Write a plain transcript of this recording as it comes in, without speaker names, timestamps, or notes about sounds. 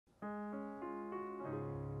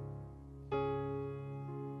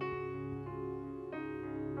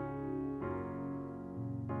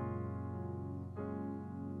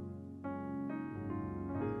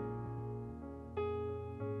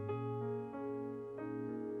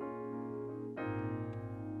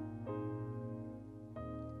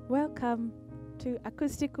Welcome to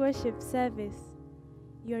Acoustic Worship Service.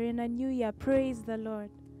 You're in a new year. Praise the Lord.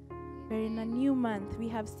 We're in a new month. We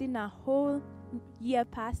have seen a whole year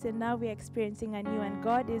pass and now we're experiencing a new one.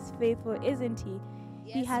 God is faithful, isn't He?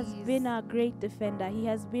 Yes, He has been our great defender. He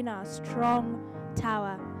has been our strong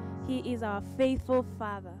tower. He is our faithful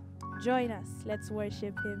Father. Join us. Let's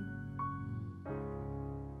worship Him.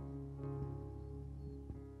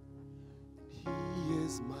 He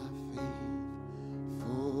is my faithful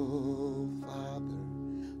Father,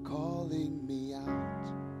 calling me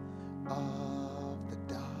out of the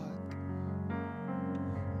dark.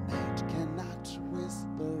 Night cannot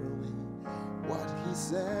whisper away what He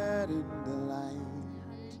said in the light.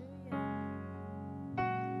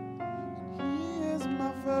 And He is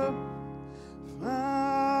my firm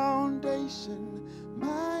foundation,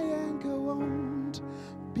 my anchor won't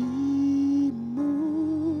be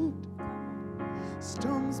moved.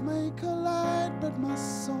 Storms may collide, but my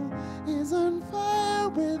soul is on fire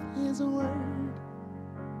with His word.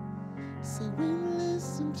 So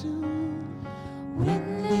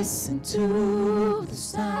listen to the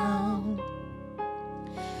sound,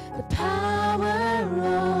 the power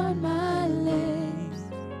on my lips.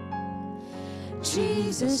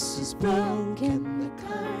 Jesus has broken the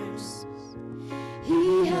curse.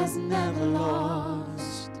 He has never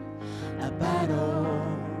lost a battle.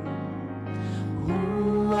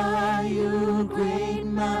 Who are you, great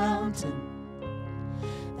mountain,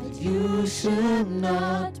 that you should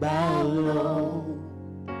not bow low?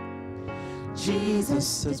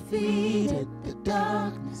 Jesus has defeated the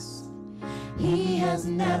darkness. He has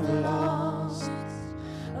never lost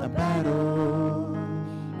a battle.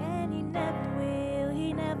 And He never will,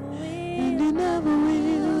 He never will. And He never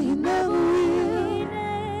will, He never will. He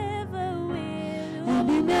never will. And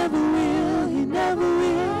He never will, He never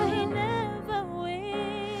will. He never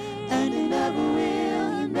will. And He never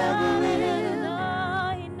will, He never will.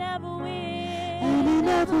 No, He never will. And He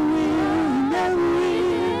never will, He never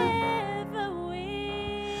will.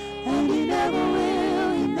 And He never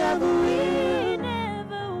will, He never will.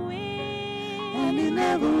 And He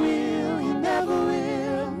never will, He never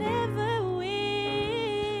will.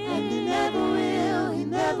 And He never will, He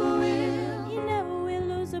never will. He never will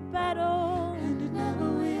lose a battle. And He never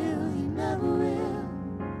will, He never will.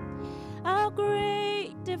 Our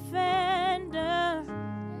great defender.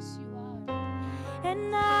 Yes, you are.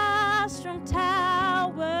 And our strong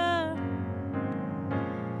tower.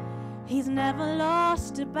 He's never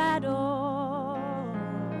lost a battle.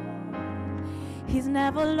 He's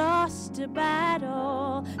never lost a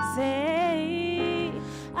battle. Say,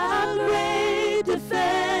 Our great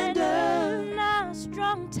defender, and our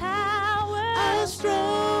strong tower. our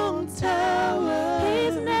strong tower.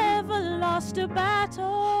 He's never lost a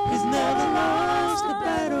battle. He's never lost a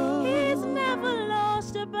battle. He's never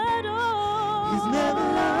lost a battle. He's never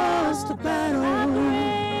lost a battle. Our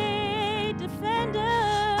great defender.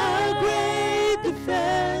 Our great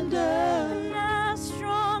defender, And our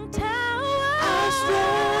strong tower. our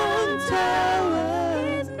strong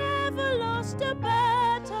tower. He's never lost a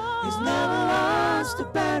battle. He's never lost a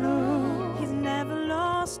battle. He's never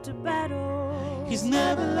lost a battle. He's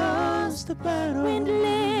never lost a battle.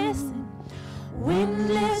 Wind,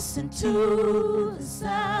 listen to the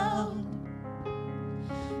sound,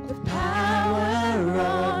 the power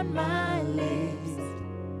on my lips.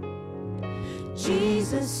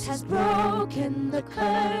 Jesus has broken the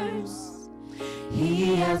curse.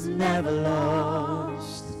 He has never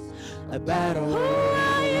lost a battle. Who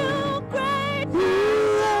are you, great? Who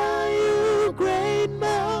are you, great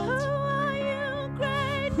mount? Who are you,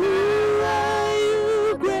 great? Who are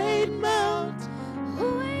you, great mount? Who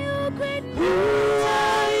are you, great? Who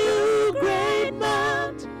are you, great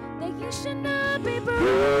mount? That you should not be Who bruised.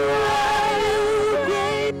 are you,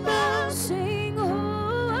 great mount? Sing, who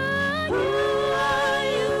Who are you? are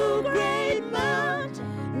you, great mount?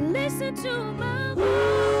 Listen to my Who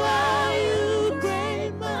are you,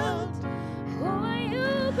 great mount? Who are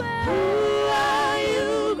you, great? Who are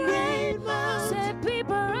you, great mount? Say,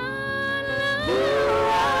 people run. Who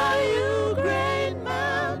are you, great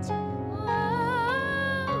mount?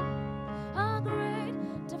 Our great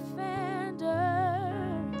defender.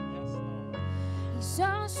 He's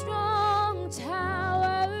our strong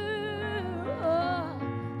tower.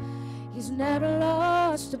 He's never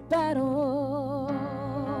lost a battle.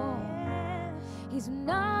 He's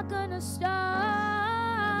not gonna start.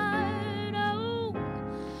 Oh,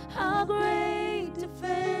 our great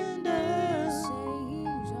defender. Say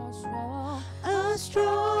he's A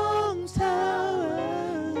strong tower.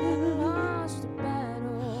 never lost a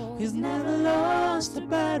battle. He's never lost a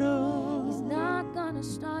battle. He's not gonna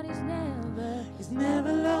start. He's never. He's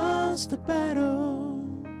never lost a battle.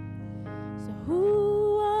 So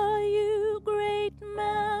who are you, great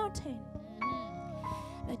mountain,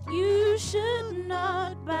 that you should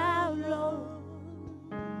not bow low?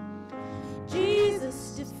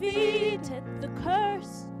 Jesus defeated the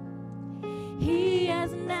curse. He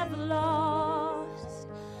has never lost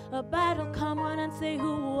a battle. Come on and say,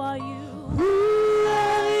 who are you? Who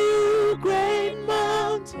are you, great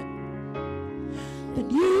mountain, that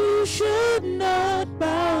you should not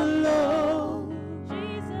bow low?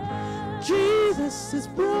 Jesus has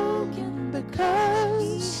broken the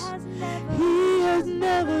curse. He has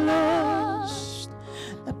never lost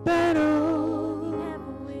a battle.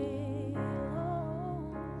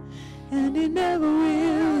 And he never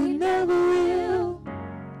will, he never will.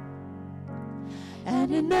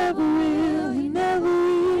 And he never will, he never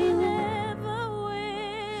will.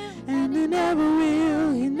 And he never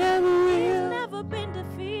will, he never will. He's never been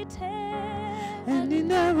defeated. And he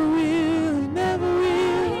never will, he never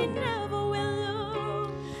will. He never will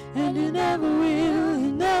lose. And he never will,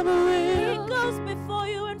 he never will. He goes before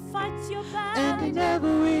you and fights your battle. And he never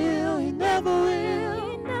will, he never will.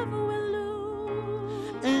 He never will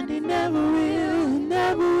lose. And he never will, he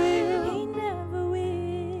never will. He never will.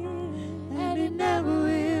 And he never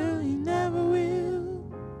will, he never will.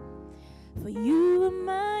 For you are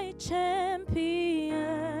my champion,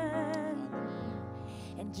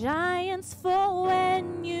 and giants fall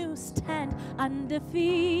when you stand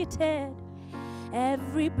undefeated.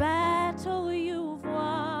 Every battle you've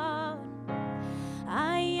won.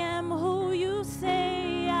 I am who you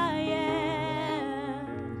say I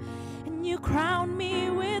am, and you crown me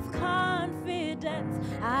with confidence.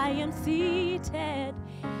 I am seated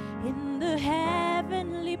in the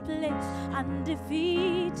heavenly place,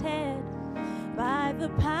 undefeated by the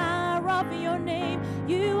power of your name.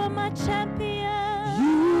 You are my champion.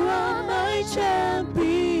 You are my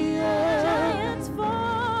champion. Giants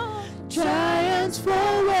fall. Giants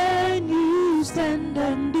fall when you stand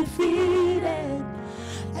undefeated.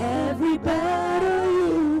 Every battle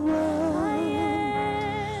you won.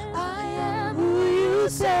 I am who you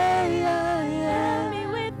say I am. Me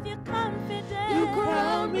with your confidence. You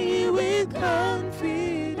crown me with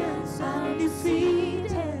confidence.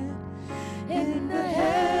 Undefeated in the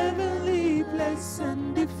heavenly place.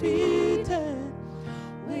 Undefeated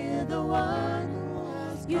with the one who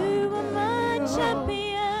has You are my conquered all.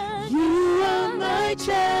 champion. You are my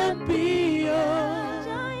champion.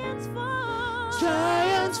 Giants fall.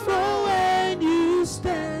 Giants fall when you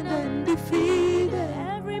stand undefeated.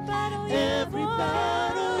 Every battle you Every won.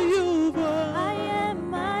 battle you've won. I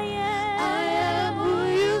am. I am who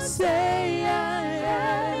you say I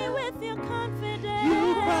Crown me am. with your confidence.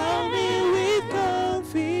 You crown me with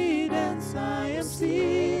confidence. I am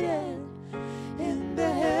seated in the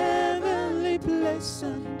heavenly place,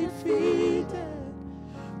 undefeated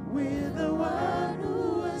with the one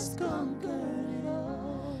who has conquered it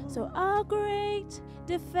all. So our great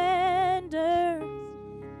defender,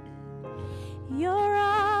 you're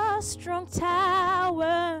our strong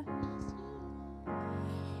tower.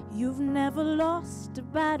 You've never lost a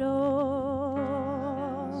battle.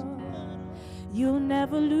 You'll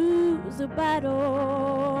never lose a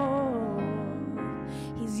battle.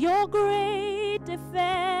 He's your great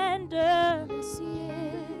defender,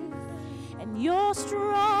 and your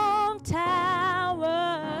strong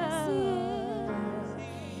tower.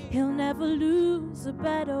 He'll never lose a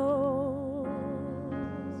battle.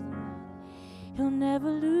 He'll never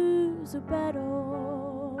lose a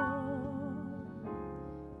battle.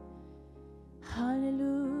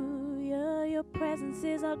 Hallelujah. Your presence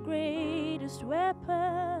is our greatest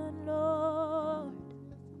weapon, Lord.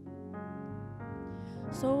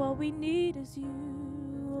 So all we need is you,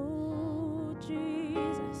 oh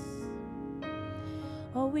Jesus.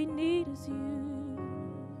 All we need is you.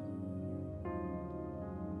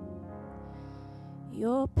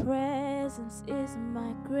 Your presence is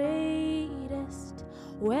my greatest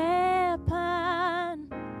weapon,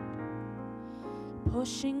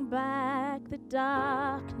 pushing back the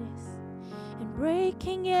darkness and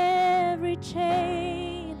breaking every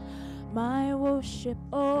chain. My worship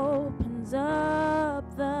opens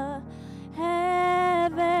up the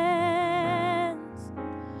heavens,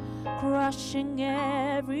 crushing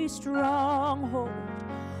every stronghold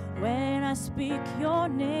when I speak your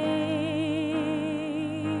name.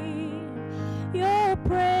 Your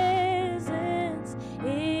presence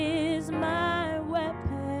is my weapon,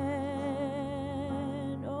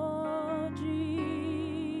 oh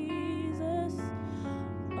Jesus.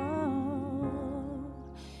 Oh,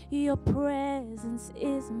 your presence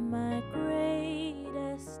is my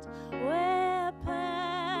greatest weapon,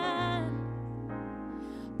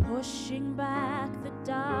 pushing back the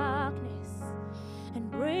darkness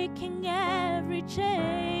and breaking every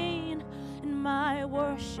chain. And my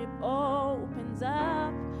worship opens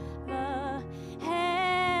up the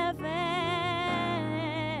heavens,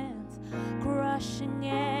 crushing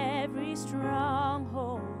every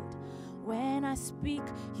stronghold. When I speak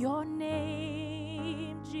your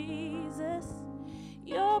name, Jesus,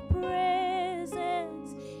 your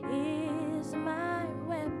presence is my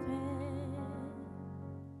weapon.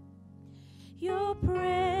 Your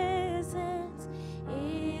presence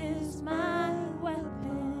is my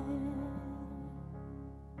weapon.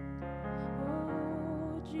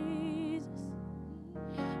 Oh, Jesus,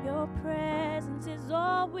 your presence is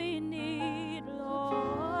all we need, Lord.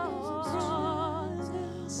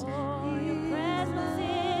 Oh, your presence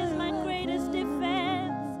is my greatest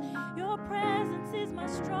defense. Your presence is my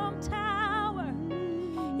strong tower.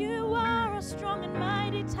 You are a strong and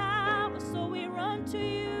mighty tower, so we run to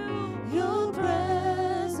you. Your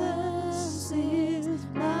presence is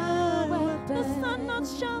my weapon. The sun not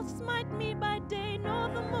shall smite me by day, nor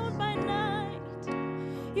the moon by night.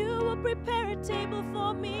 You will prepare a table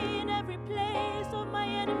for me in every place of my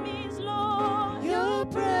enemies, Lord. Your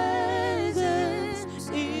presence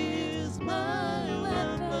is my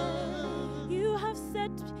weapon. You have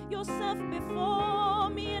set yourself before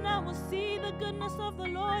me, and I will see the goodness of the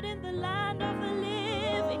Lord in the land of the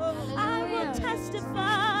living. I will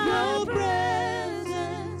testify. Your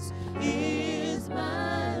presence is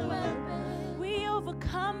my weapon. We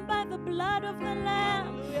overcome by the blood of the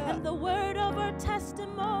Lamb and the word of our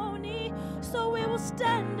testimony. So we will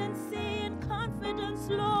stand and see in confidence,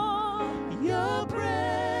 Lord. Your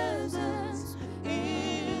presence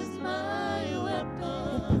is my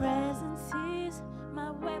weapon. Your presence is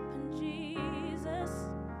my weapon, Jesus.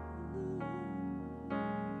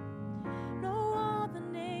 No other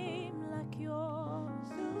name like yours.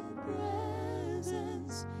 Your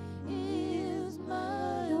presence is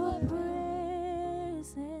my Your weapon.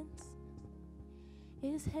 presence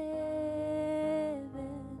is heaven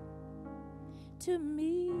to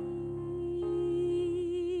me,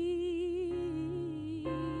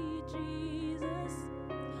 Jesus.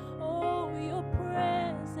 Oh, your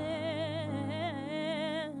presence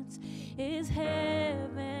is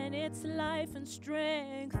heaven. It's life and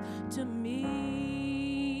strength to me.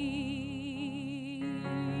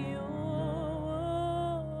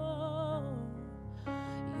 Oh,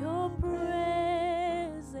 your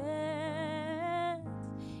presence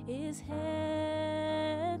is heaven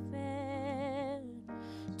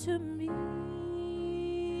to me.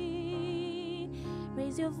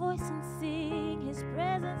 Raise your voice and sing. His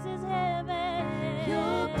presence is heaven.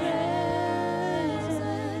 Your presence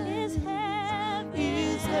is heaven.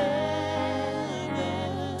 is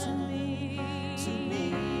heaven to me. to me.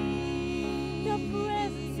 Your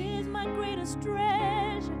presence is my greatest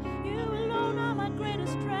treasure. You alone are my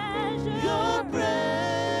greatest treasure. Your None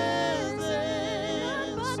presence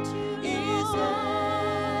but you, is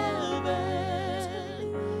Lord.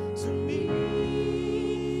 heaven to me.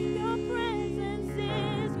 Your presence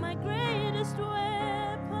is my greatest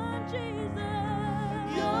weapon,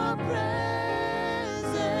 Jesus. Your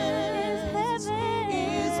presence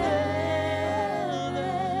is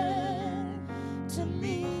heaven to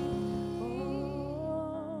me.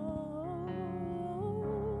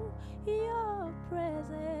 Oh, your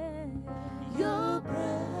presence. Your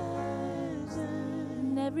presence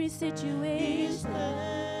In every is situation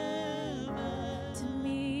heaven to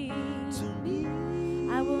me. to me.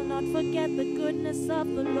 I will not forget the goodness of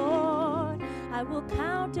the Lord. I will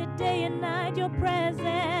count it day and night. Your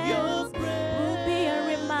presence Your will be a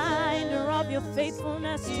reminder of your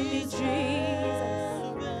faithfulness to me, Jesus.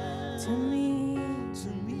 To me. To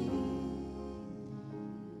me.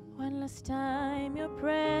 One last time, your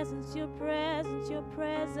presence, your presence, your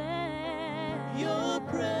presence. Your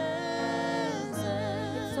presence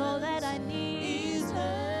It's all that I need is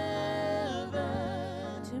heaven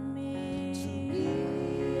to me. to me.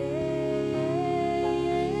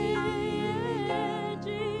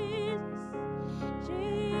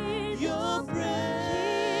 Jesus, Your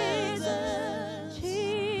presence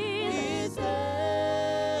Jesus,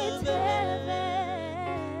 is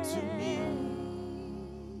heaven to me.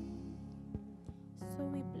 So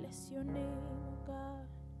we bless your name, oh God,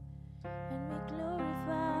 and we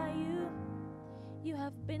glorify you. You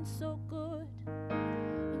have been so good,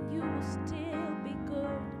 and you will still be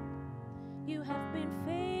good. You have been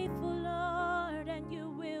faithful, Lord, and you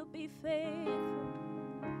will be faithful.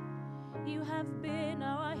 You have been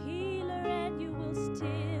our healer, and you will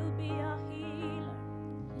still be our healer.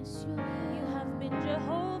 Yes, you You have been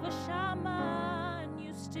Jehovah Shammah, and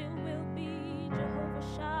you still will be Jehovah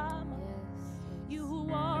Shammah.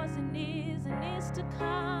 to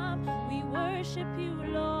come. We worship you,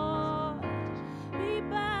 Lord. We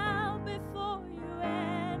bow before you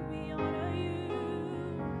and we honor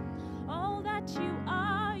you. All that you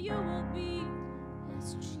are, you will be.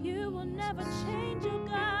 You will never change, oh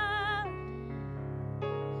God.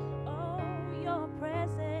 Oh, your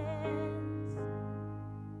presence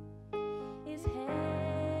is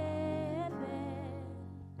heaven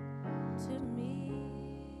to me.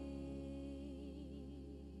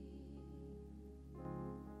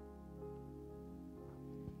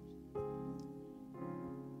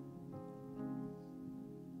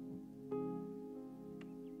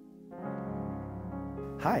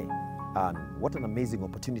 Hi, and what an amazing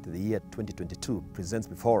opportunity the year 2022 presents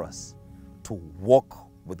before us to walk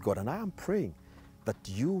with God. And I am praying that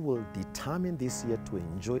you will determine this year to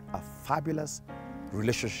enjoy a fabulous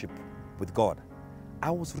relationship with God.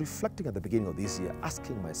 I was reflecting at the beginning of this year,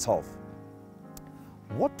 asking myself,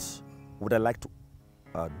 what would I like to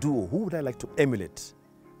do? Who would I like to emulate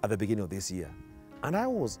at the beginning of this year? And I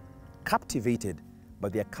was captivated by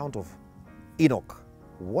the account of Enoch.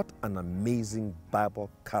 What an amazing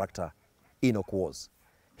Bible character Enoch was.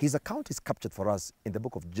 His account is captured for us in the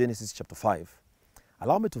book of Genesis chapter 5.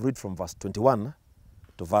 Allow me to read from verse 21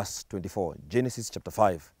 to verse 24. Genesis chapter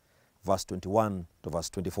 5, verse 21 to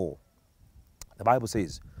verse 24. The Bible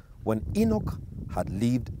says, when Enoch had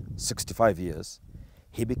lived 65 years,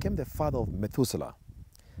 he became the father of Methuselah.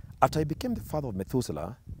 After he became the father of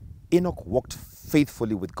Methuselah, Enoch walked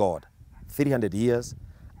faithfully with God 300 years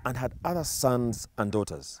and had other sons and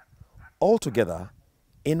daughters. Altogether,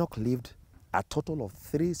 Enoch lived a total of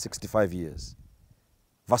 365 years.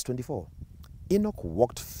 Verse 24, Enoch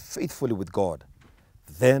walked faithfully with God.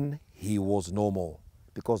 Then he was no more,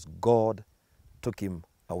 because God took him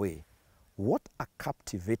away. What a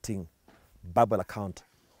captivating Bible account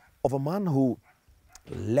of a man who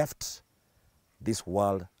left this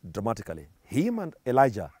world dramatically. Him and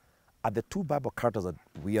Elijah are the two Bible characters that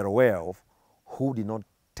we are aware of who did not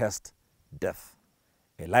test death.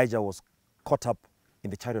 Elijah was caught up in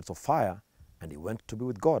the chariots of fire and he went to be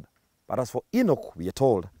with God. But as for Enoch, we are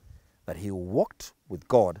told that he walked with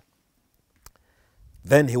God.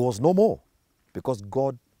 Then he was no more because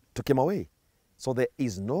God took him away. So there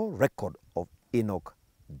is no record of Enoch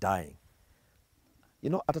dying.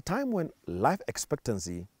 You know, at a time when life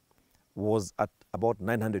expectancy was at about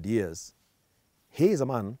 900 years, he is a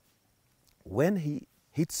man, when he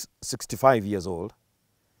hits 65 years old,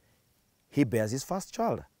 he bears his first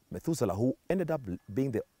child, Methuselah, who ended up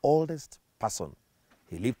being the oldest person.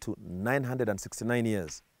 He lived to 969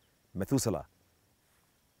 years, Methuselah.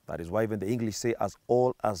 That is why even the English say as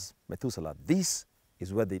old as Methuselah. This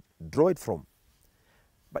is where they draw it from.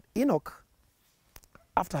 But Enoch,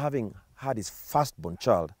 after having had his firstborn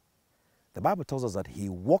child, the Bible tells us that he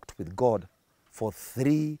walked with God for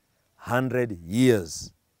 300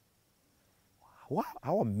 years. Wow,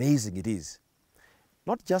 how amazing it is.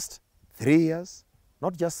 Not just 3 years,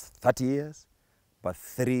 not just 30 years, but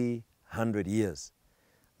 300 years.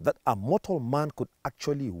 That a mortal man could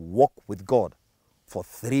actually walk with God for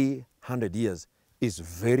 300 years is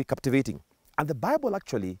very captivating. And the Bible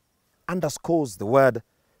actually underscores the word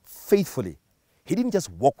faithfully. He didn't just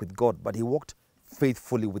walk with God, but he walked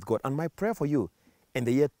faithfully with God. And my prayer for you in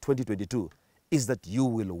the year 2022 is that you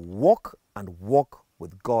will walk and walk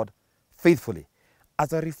with God faithfully.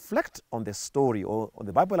 As I reflect on the story or on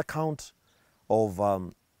the Bible account of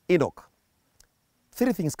Enoch,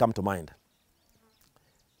 three things come to mind.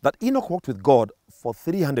 That Enoch walked with God for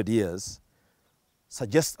 300 years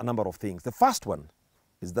suggests a number of things. The first one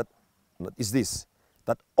is this,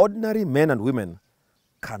 that ordinary men and women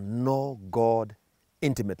can know God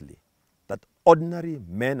intimately. That ordinary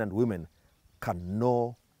men and women can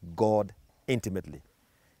know God intimately.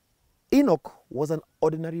 Enoch was an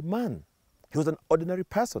ordinary man. He was an ordinary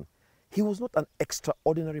person. He was not an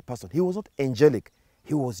extraordinary person. He was not angelic.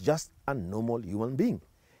 He was just a normal human being.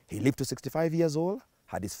 He lived to 65 years old,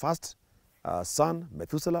 had his first son,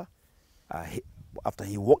 Methuselah. After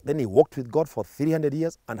he walked, then he walked with God for 300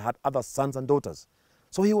 years and had other sons and daughters.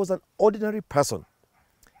 So he was an ordinary person.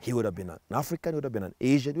 He would have been an African, he would have been an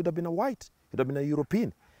Asian, he would have been a white, he would have been a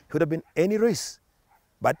European, he would have been any race.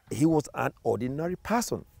 But he was an ordinary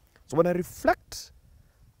person. So when I reflect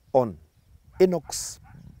on Enoch's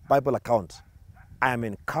Bible account, I am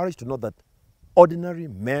encouraged to know that ordinary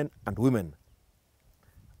men and women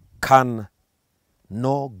can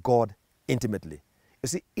know God intimately. You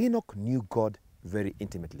see, Enoch knew God very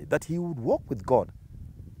intimately, that he would walk with God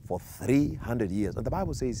for 300 years. And the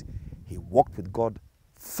Bible says he walked with God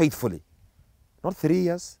faithfully. Not 3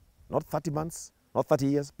 years, not 30 months, not 30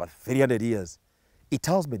 years, but 300 years. It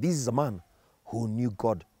tells me this is a man who knew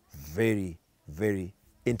God very, very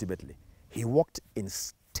intimately. He walked in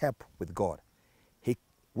step with God. He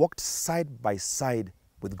walked side by side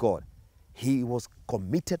with God. He was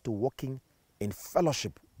committed to walking in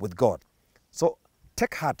fellowship with God. So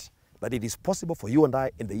take heart that it is possible for you and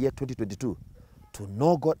I in the year 2022 to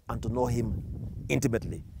know God and to know Him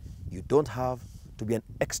intimately. You don't have to be an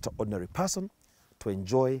extraordinary person to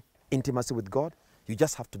enjoy intimacy with God. You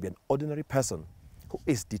just have to be an ordinary person who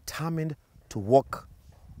is determined to walk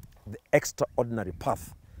the extraordinary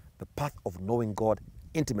path, the path of knowing God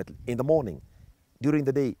intimately in the morning, during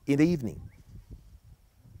the day, in the evening.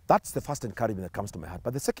 That's the first encouragement that comes to my heart.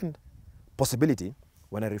 But the second possibility,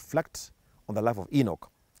 when I reflect on the life of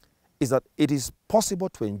Enoch, is that it is possible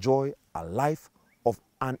to enjoy a life of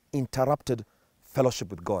uninterrupted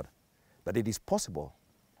fellowship with God. That it is possible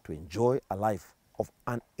to enjoy a life of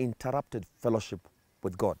uninterrupted fellowship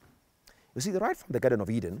with God. You see, right from the Garden of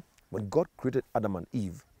Eden, when God created Adam and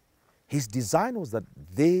Eve, His design was that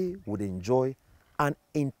they would enjoy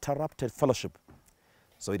uninterrupted fellowship.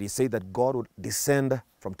 So it is said that God would descend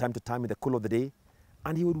from time to time in the cool of the day,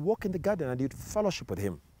 and He would walk in the garden and He would fellowship with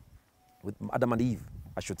Him, with Adam and Eve,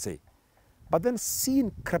 I should say. But then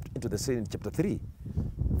sin crept into the scene in chapter 3.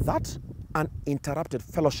 That uninterrupted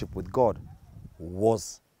fellowship with God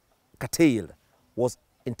was curtailed, was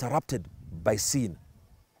interrupted by sin.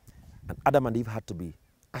 And Adam and Eve had to be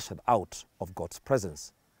ushered out of God's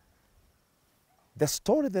presence. The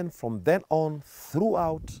story then, from then on,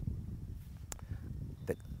 throughout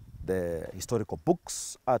the historical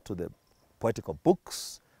books, to the poetical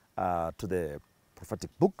books, to the prophetic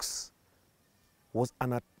books, was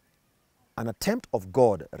an attempt of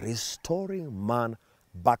God restoring man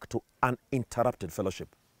back to uninterrupted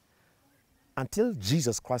fellowship. Until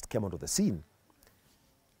Jesus Christ came onto the scene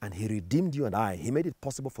and He redeemed you and I. He made it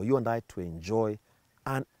possible for you and I to enjoy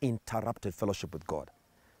uninterrupted fellowship with God.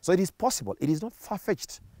 So it is possible, it is not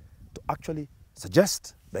far-fetched to actually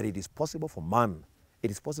suggest that it is possible for man, it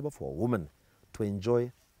is possible for a woman to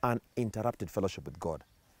enjoy uninterrupted fellowship with God.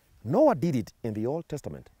 Noah did it in the Old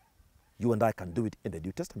Testament. You and I can do it in the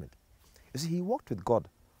New Testament. You see, he walked with God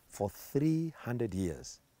for 300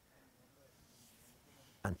 years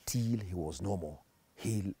until he was no more.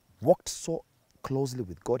 He walked so closely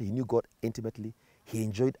with God, he knew God intimately, he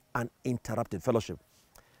enjoyed uninterrupted fellowship.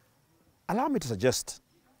 Allow me to suggest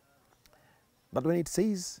that when it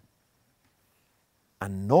says,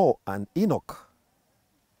 and Enoch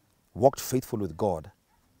walked faithful with God,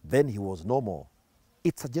 then he was no more,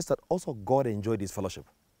 it suggests that also God enjoyed his fellowship.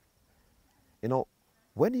 You know,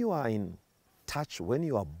 when you are in touch, when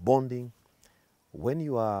you are bonding, when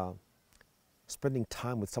you are spending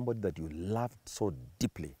time with somebody that you loved so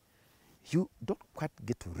deeply, you don't quite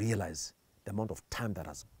get to realize the amount of time that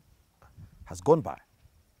has gone by.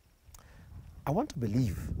 I want to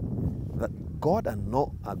believe that God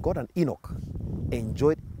and Enoch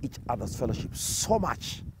enjoyed each other's fellowship so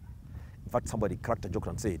much. In fact, somebody cracked a joke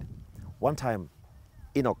and said, one time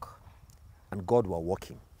Enoch and God were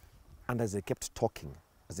walking, and as they kept talking,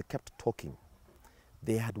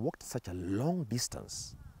 they had walked such a long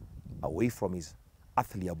distance away from his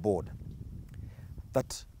earthly abode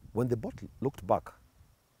that when they both looked back,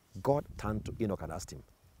 God turned to Enoch and asked him,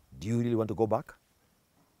 do you really want to go back?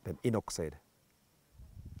 Then Enoch said,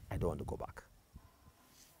 I don't want to go back.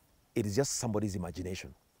 It is just somebody's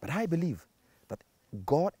imagination. But I believe that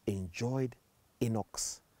God enjoyed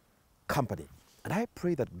Enoch's company. And I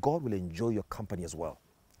pray that God will enjoy your company as well.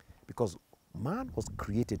 Because man was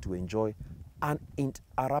created to enjoy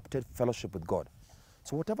uninterrupted fellowship with God.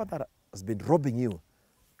 So whatever that has been robbing you,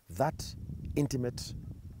 that intimate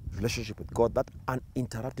relationship with God, that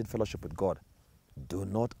uninterrupted fellowship with God, do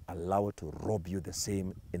not allow it to rob you the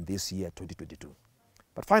same in this year 2022.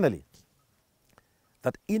 But finally,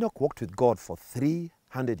 that Enoch walked with God for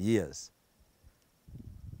 300 years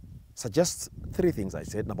suggests three things, I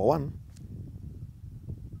said. Number one,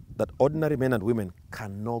 that ordinary men and women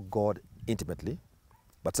can know God intimately.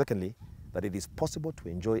 But secondly, that it is possible to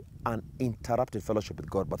enjoy uninterrupted fellowship with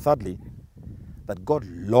God. But thirdly, that God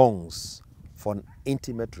longs for an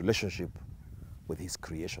intimate relationship with His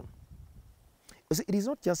creation. You see, it is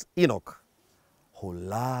not just Enoch who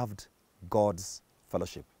loved God's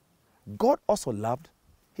fellowship. God also loved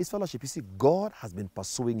His fellowship. You see, God has been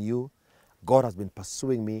pursuing you. God has been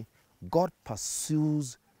pursuing me. God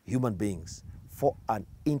pursues human beings for an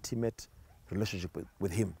intimate relationship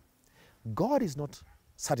with Him. God is not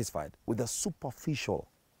satisfied with a superficial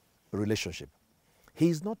relationship. He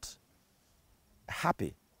is not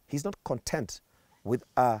happy. He's not content with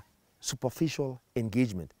a superficial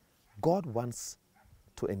engagement. God wants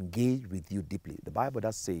to engage with you deeply. The Bible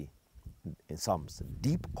does say in Psalms,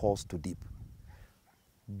 deep calls to deep.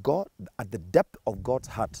 God, at the depth of God's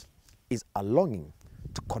heart, is a longing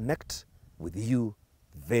to connect with you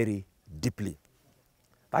very deeply.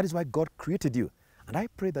 That is why God created you. And I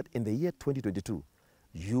pray that in the year 2022,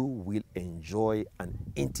 you will enjoy an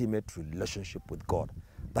intimate relationship with God,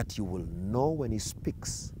 that you will know when He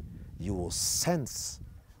speaks, you will sense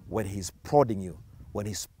when He's prodding you, when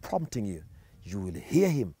He's prompting you, you will hear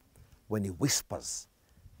Him when He whispers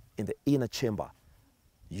in the inner chamber.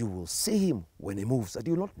 You will see Him when He moves, that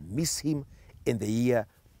you will not miss Him in the year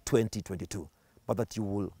 2022, but that you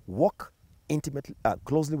will walk intimately,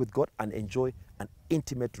 closely with God and enjoy an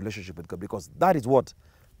intimate relationship with God, because that is what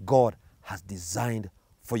God has designed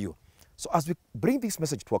for you. So as we bring this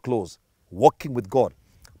message to a close, walking with God,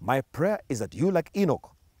 my prayer is that you, like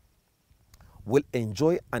Enoch, will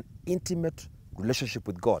enjoy an intimate relationship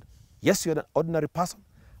with God. Yes, you're an ordinary person,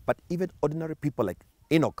 but even ordinary people like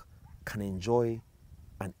Enoch can enjoy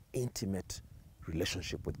an intimate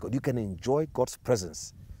relationship with God. You can enjoy God's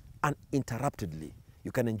presence uninterruptedly.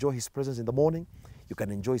 You can enjoy His presence in the morning. You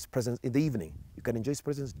can enjoy His presence in the evening. You can enjoy His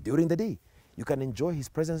presence during the day. You can enjoy His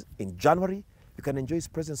presence in January. You can enjoy His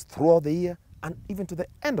presence throughout the year and even to the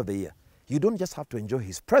end of the year. You don't just have to enjoy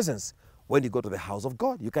His presence when you go to the house of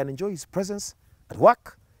God. You can enjoy His presence at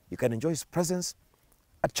work. You can enjoy His presence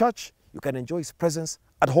at church. You can enjoy His presence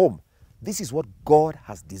at home. This is what God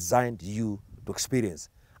has designed you to experience.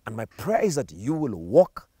 And my prayer is that you will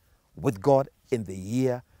walk with God in the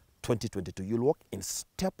year 2022. You'll walk in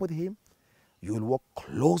step with Him. You'll walk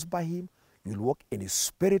close by Him. You'll walk in His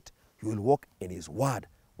Spirit. You'll walk in His Word.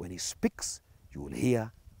 When He speaks, you will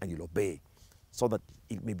hear and you'll obey, so that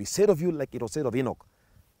it may be said of you like it was said of Enoch.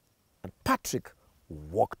 And Patrick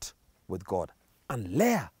walked with God, and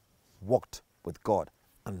Leah walked with God,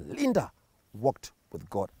 and Linda walked with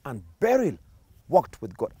God, and Beryl walked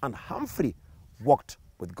with God, and Humphrey walked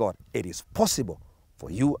with God. It is possible for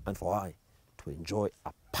you and for I to enjoy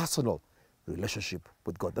a personal relationship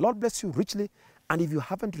with God. The Lord bless you richly. And if you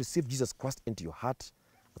haven't received Jesus Christ into your heart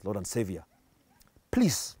as Lord and Savior,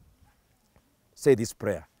 please say this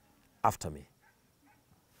prayer after me.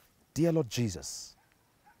 Dear Lord Jesus,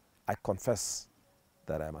 I confess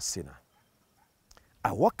that I am a sinner.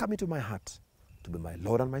 I welcome you to my heart to be my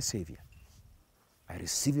Lord and my Savior. I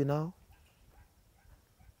receive you now,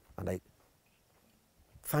 and I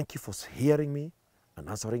thank you for hearing me and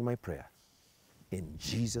answering my prayer. In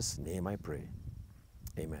Jesus' name I pray.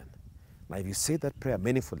 Amen. Now, if you say that prayer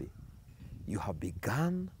meaningfully, you have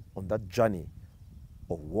begun on that journey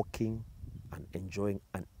of walking and enjoying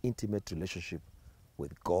an intimate relationship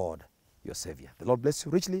with God, your Savior. The Lord bless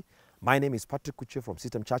you richly. My name is Patrick Kuche from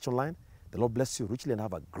CITAM ChurchOnline. The Lord bless you richly and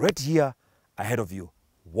have a great year ahead of you.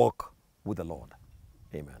 Walk with the Lord.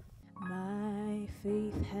 Amen. My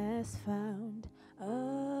faith has found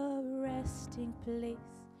a resting place,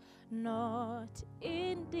 not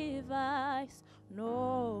in device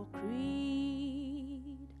nor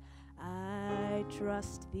creed. I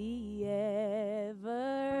trust the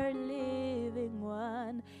ever-living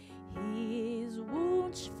one. His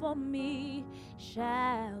wounds for me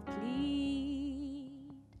shall plead.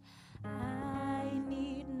 I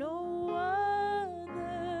need no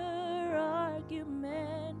other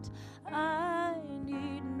argument. I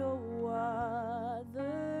need no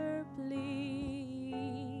other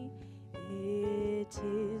plea. It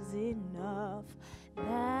is enough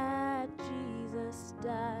that Jesus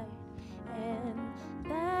died and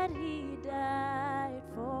that He died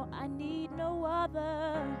for. I need no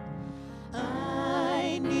other.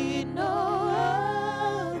 I need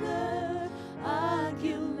no other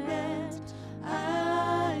argument.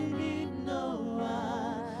 I need no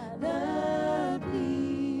other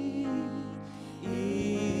plea.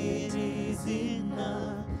 It is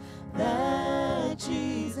enough that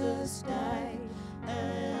Jesus died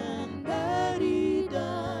and that He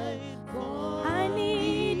died for. I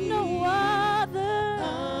need no other.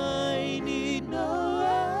 I need no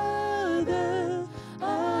other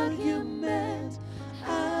argument.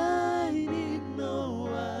 I need no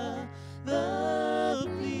other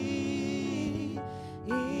plea.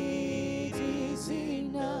 It is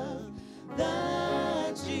enough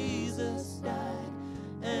that Jesus died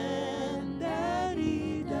and that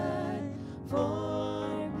He died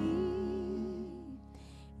for me.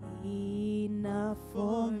 Enough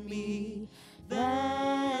for me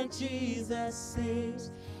that Jesus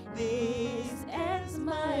saves. This ends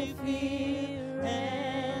my fear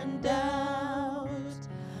and doubt.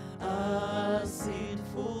 A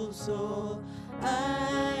sinful soul,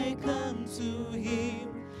 I come to Him.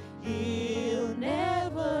 He'll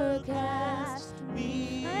never cast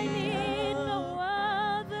me. I need no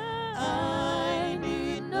other.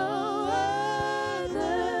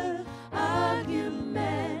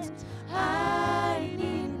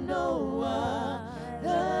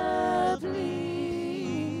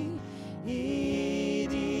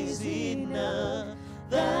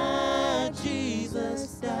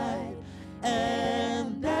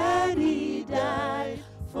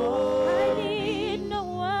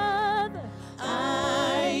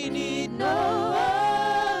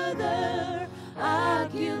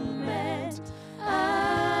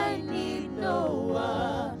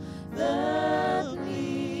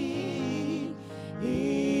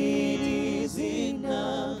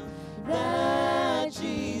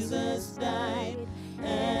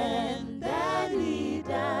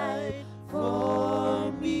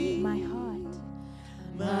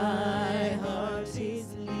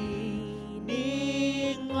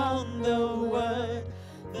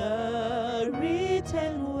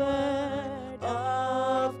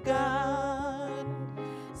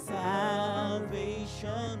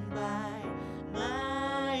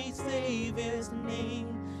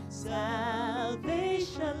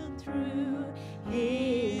 salvation through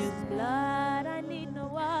His blood. I need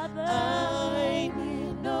no other. I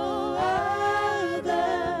need no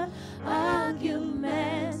other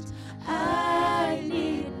argument. I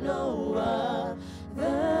need no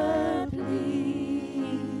other plea.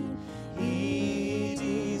 It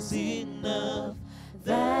is enough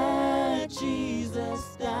that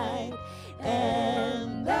Jesus died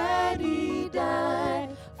and that He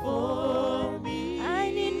died for me.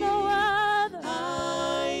 I need no other.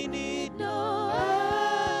 I need no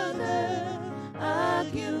other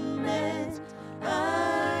argument.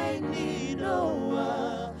 I need no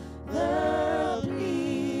other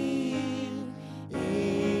plea.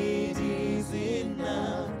 It is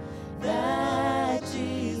enough that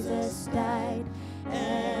Jesus died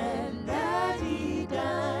and that He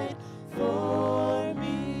died for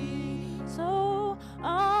me. So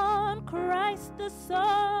on Christ the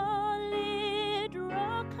solid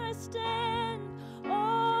rock I stand.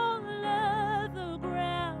 All other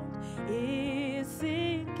ground is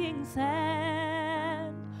sinking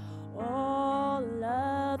sand. All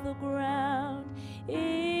other ground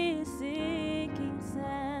is sinking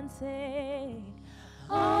sand. Say,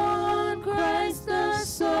 On Christ the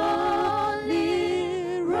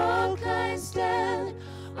solid rock I stand.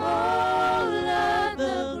 All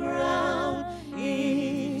other ground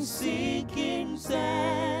is sinking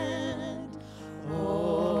sand.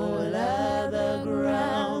 All other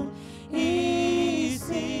ground is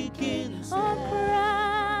sinking on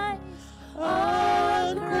sand. Christ,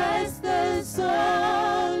 On Christ the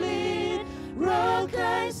solid rock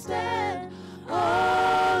I stand.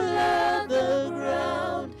 All other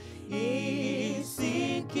ground is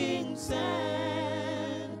sinking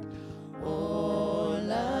sand.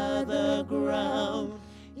 All other ground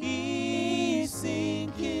is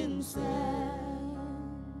sinking sand.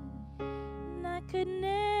 and I could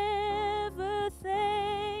never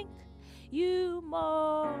thank you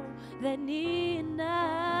more than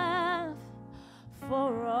enough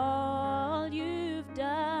for all you've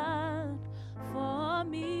done for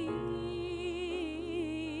me.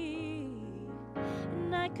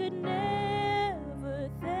 And I could never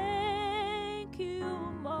thank you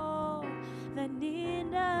more than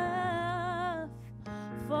enough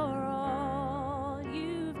for all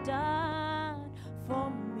you've done for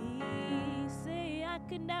me. Say, I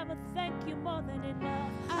could never thank you more than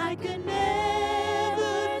enough. I could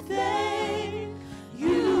never thank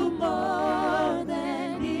you more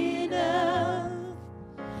than enough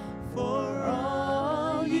for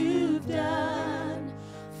all you've done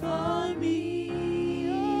for me.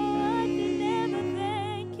 I could never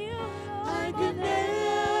thank you, Lord. I could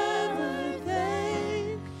never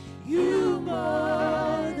thank you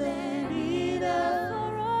more than enough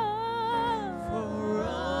for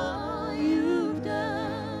all you've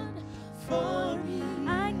done for me.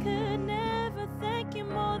 I could never thank you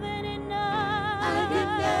more than enough. I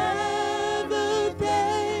could never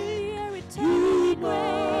thank Your you eternally more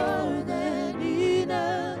great than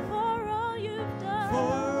enough for all you've done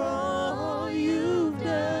for all you've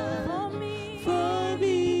done for me. for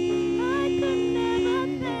me. I could never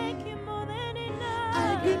thank you more than enough. I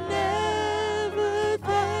could never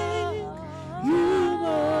thank you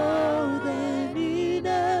more than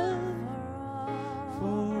enough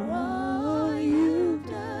for all you've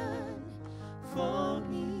done for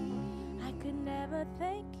me. I could never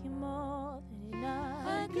thank you more than enough.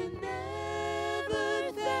 I could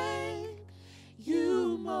never thank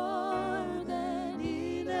you more than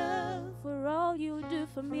enough For all you do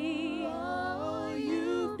for me. for all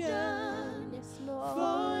you've done Yes, Lord.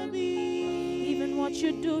 for me. Even what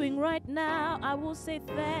you're doing right now, I will say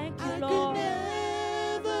thank you, I could Lord.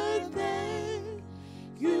 never thank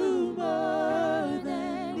you more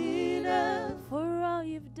than enough For all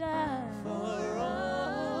you've done. for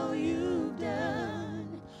all you've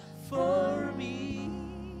done for me.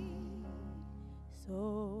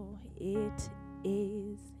 So it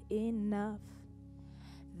is enough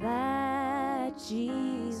that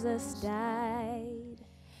Jesus died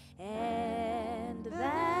and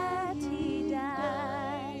that He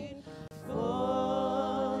died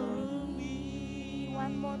for me.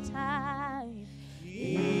 One more time.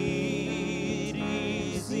 It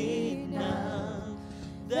is enough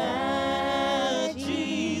that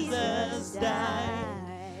Jesus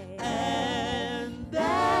died and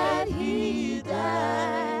that He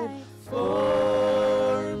died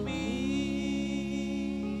for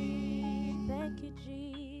me. Thank you,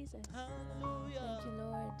 Jesus. Hallelujah. Thank you,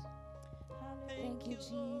 Lord. Hallelujah. Thank you,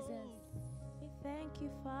 Jesus. We thank you,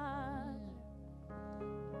 Father.